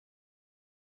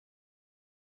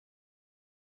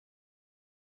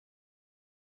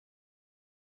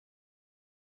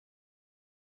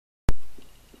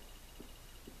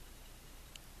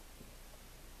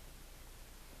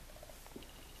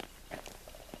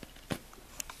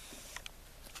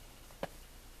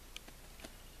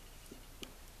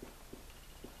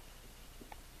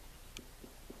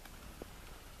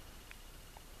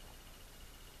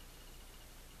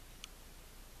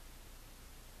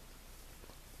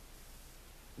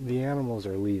The animals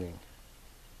are leaving.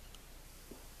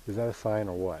 Is that a sign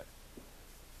or what?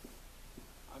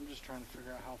 I'm just trying to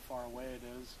figure out how far away it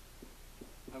is.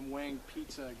 I'm weighing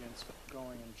pizza against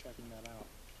going and checking that out.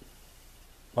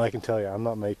 Well, I can tell you, I'm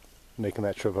not making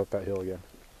that trip up that hill again.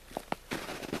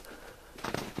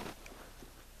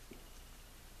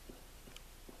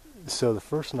 So the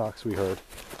first knocks we heard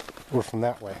were from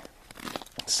that way.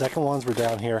 The second ones were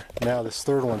down here. Now this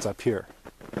third one's up here.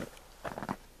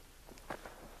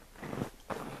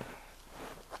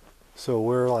 So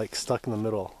we're like stuck in the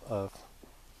middle of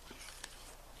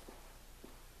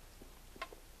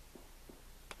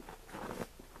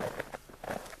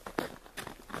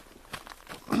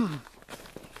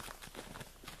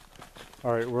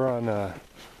all right, we're on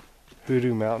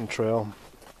Hoodoo Mountain Trail,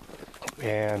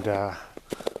 and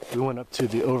we went up to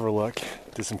the overlook,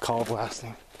 did some call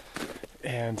blasting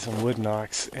and some wood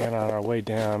knocks, and on our way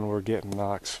down we're getting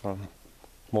knocks from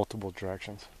multiple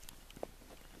directions.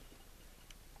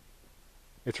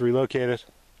 It's relocated.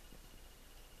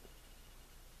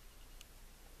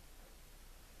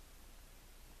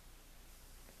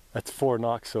 That's 4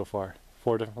 knocks so far,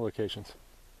 4 different locations.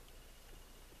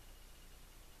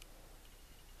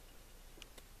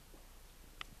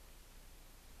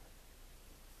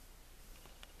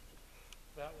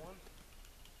 That one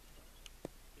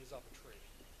is up a tree.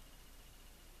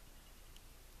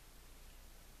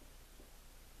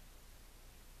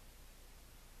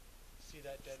 See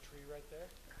that dead tree right there?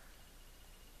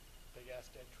 Big ass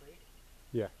dead tree?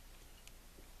 Yeah.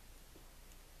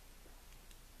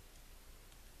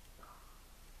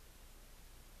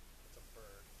 It's a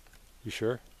bird. You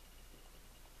sure?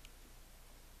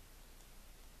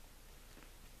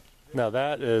 Now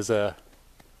that is a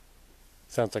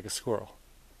sounds like a squirrel.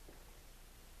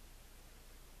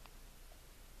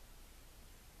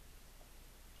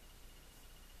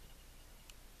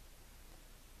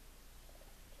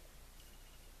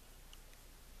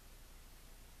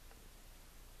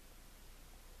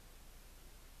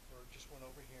 Bird just went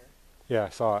over here. Yeah, I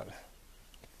saw it.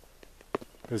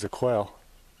 There's a quail.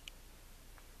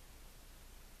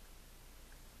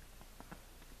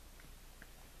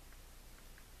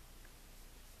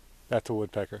 That's a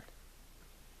woodpecker.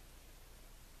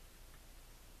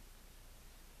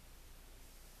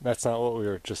 That's not what we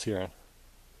were just hearing.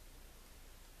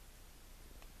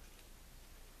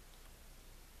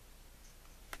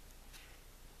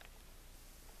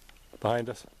 Behind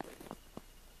us.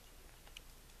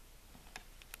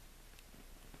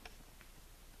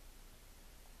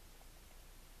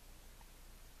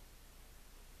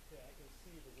 Yeah, I can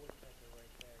see the woodpecker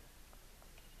right there.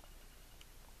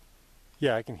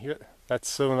 Yeah, I can hear it. That's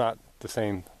so not the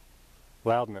same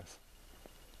loudness.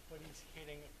 But he's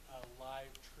hitting a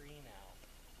live tree now.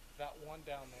 That one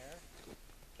down there,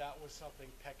 that was something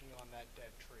pecking on that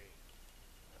dead tree.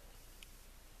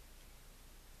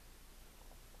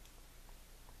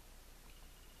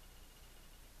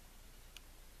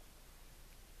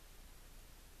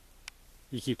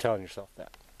 You keep telling yourself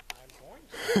that. I'm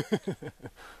going to.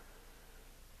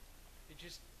 It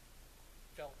just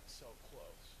felt so